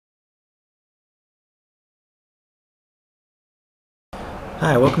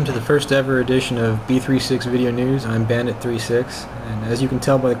Hi, welcome to the first ever edition of B36 Video News. I'm Bandit36, and as you can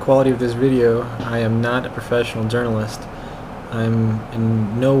tell by the quality of this video, I am not a professional journalist. I'm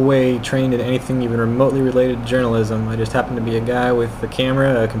in no way trained in anything even remotely related to journalism. I just happen to be a guy with a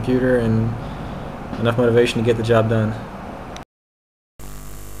camera, a computer, and enough motivation to get the job done.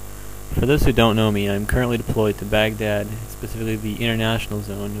 For those who don't know me, I'm currently deployed to Baghdad, specifically the International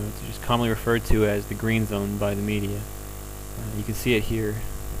Zone, which is commonly referred to as the Green Zone by the media. You can see it here.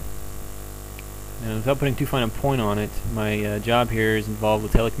 And without putting too fine a point on it, my job here is involved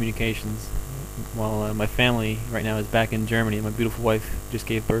with telecommunications, while my family right now is back in Germany, and my beautiful wife just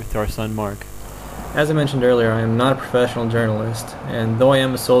gave birth to our son Mark. As I mentioned earlier, I am not a professional journalist, and though I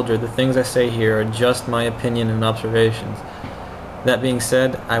am a soldier, the things I say here are just my opinion and observations. That being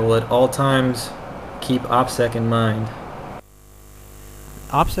said, I will at all times keep OPSEC in mind.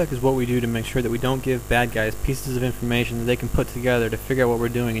 OPSEC is what we do to make sure that we don't give bad guys pieces of information that they can put together to figure out what we're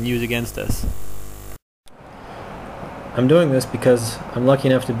doing and use against us. I'm doing this because I'm lucky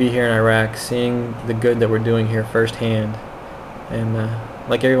enough to be here in Iraq, seeing the good that we're doing here firsthand. And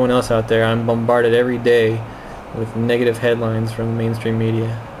like everyone else out there, I'm bombarded every day with negative headlines from the mainstream media.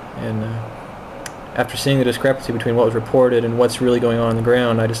 And after seeing the discrepancy between what was reported and what's really going on the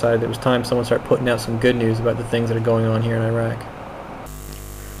ground, I decided it was time someone started putting out some good news about the things that are going on here in Iraq.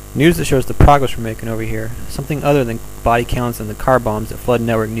 News that shows the progress we're making over here, something other than body counts and the car bombs that flood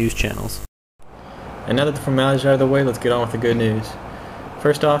network news channels. And now that the formalities are out of the way, let's get on with the good news.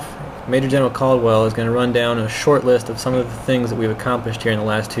 First off, Major General Caldwell is going to run down a short list of some of the things that we've accomplished here in the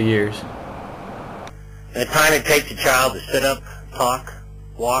last 2 years. In the time it takes a child to sit up, talk,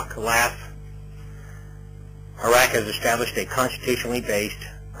 walk, laugh, Iraq has established a constitutionally based,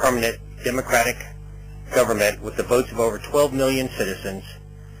 permanent, democratic government with the votes of over 12 million citizens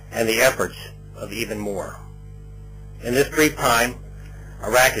and the efforts of even more. In this brief time,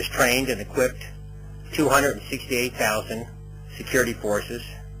 Iraq has trained and equipped 268,000 security forces,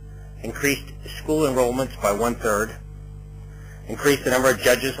 increased school enrollments by 1/3, increased the number of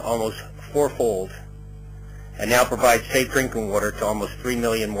judges almost fourfold, and now provides safe drinking water to almost 3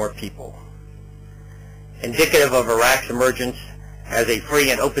 million more people. Indicative of Iraq's emergence as a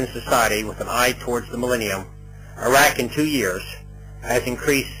free and open society with an eye towards the millennium, Iraq in 2 years has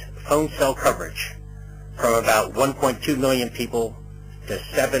increased phone cell coverage from about 1.2 million people to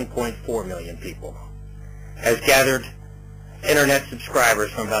 7.4 million people, has gathered internet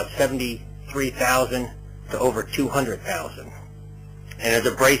subscribers from about 73,000 to over 200,000, and has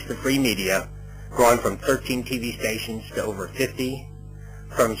embraced the free media, growing from 13 TV stations to over 50,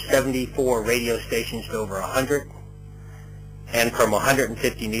 from 74 radio stations to over 100, and from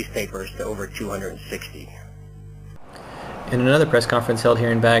 150 newspapers to over 260. In another press conference held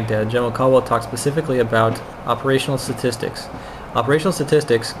here in Baghdad, General Caldwell talked specifically about operational statistics. Operational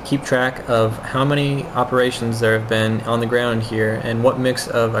statistics keep track of how many operations there have been on the ground here and what mix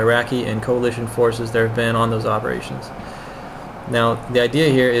of Iraqi and coalition forces there have been on those operations. Now, the idea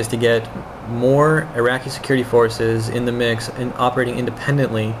here is to get more Iraqi security forces in the mix and operating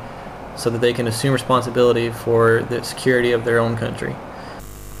independently so that they can assume responsibility for the security of their own country.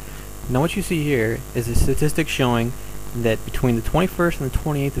 Now what you see here is a statistic showing that between the 21st and the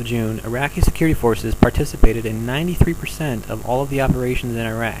 28th of June, Iraqi security forces participated in 93% of all of the operations in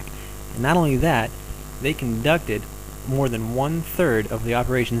Iraq. And not only that, they conducted more than 1/3 of the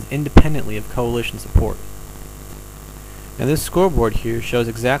operations independently of coalition support. Now this scoreboard here shows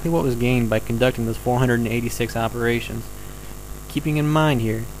exactly what was gained by conducting those 486 operations, keeping in mind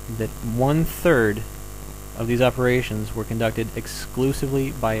here that 1/3 of these operations were conducted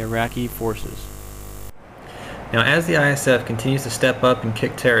exclusively by Iraqi forces. Now, as the ISF continues to step up and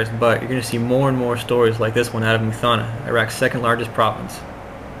kick terrorist butt, you're going to see more and more stories like this one out of Muthanna, Iraq's second largest province.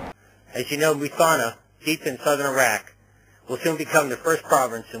 As you know, Muthanna, deep in southern Iraq, will soon become the first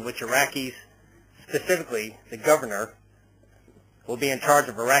province in which Iraqis, specifically the governor, will be in charge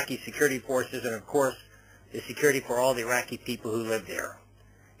of Iraqi security forces and, of course, the security for all the Iraqi people who live there.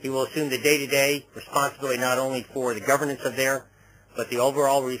 He will assume the day-to-day responsibility not only for the governance of there, but the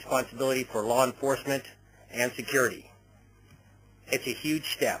overall responsibility for law enforcement and security. It's a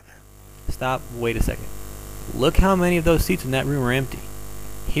huge step. Stop, wait a second. Look how many of those seats in that room are empty.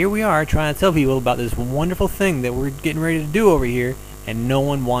 Here we are trying to tell people about this wonderful thing that we're getting ready to do over here, and no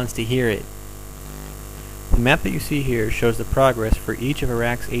one wants to hear it. The map that you see here shows the progress for each of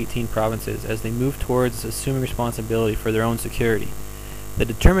Iraq's 18 provinces as they move towards assuming responsibility for their own security. The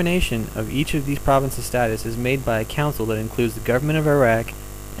determination of each of these provinces' status is made by a council that includes the government of Iraq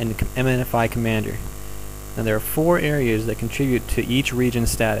and the MNF-I commander. Now there are 4 areas that contribute to each region's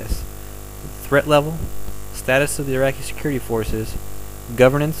status: threat level, status of the Iraqi security forces,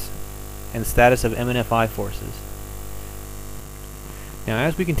 governance, and status of MNF-I forces. Now,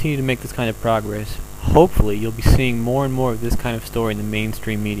 as we continue to make this kind of progress, hopefully you'll be seeing more and more of this kind of story in the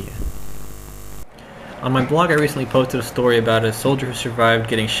mainstream media. On my blog I recently posted a story about a soldier who survived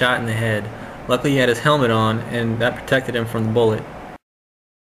getting shot in the head. Luckily he had his helmet on, and that protected him from the bullet.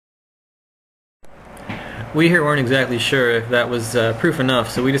 We here weren't exactly sure if that was proof enough,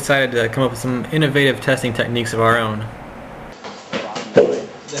 so we decided to come up with some innovative testing techniques of our own.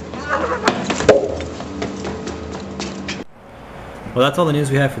 Well, that's all the news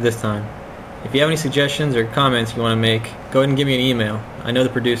we have for this time. If you have any suggestions or comments you want to make, go ahead and give me an email. I know the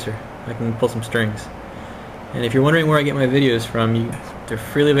producer. I can pull some strings. And if you're wondering where I get my videos from, they're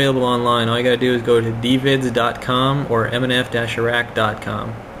freely available online. All you gotta do is go to dvids.com or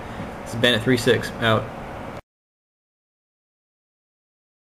mnf-iraq.com. This is B36, out.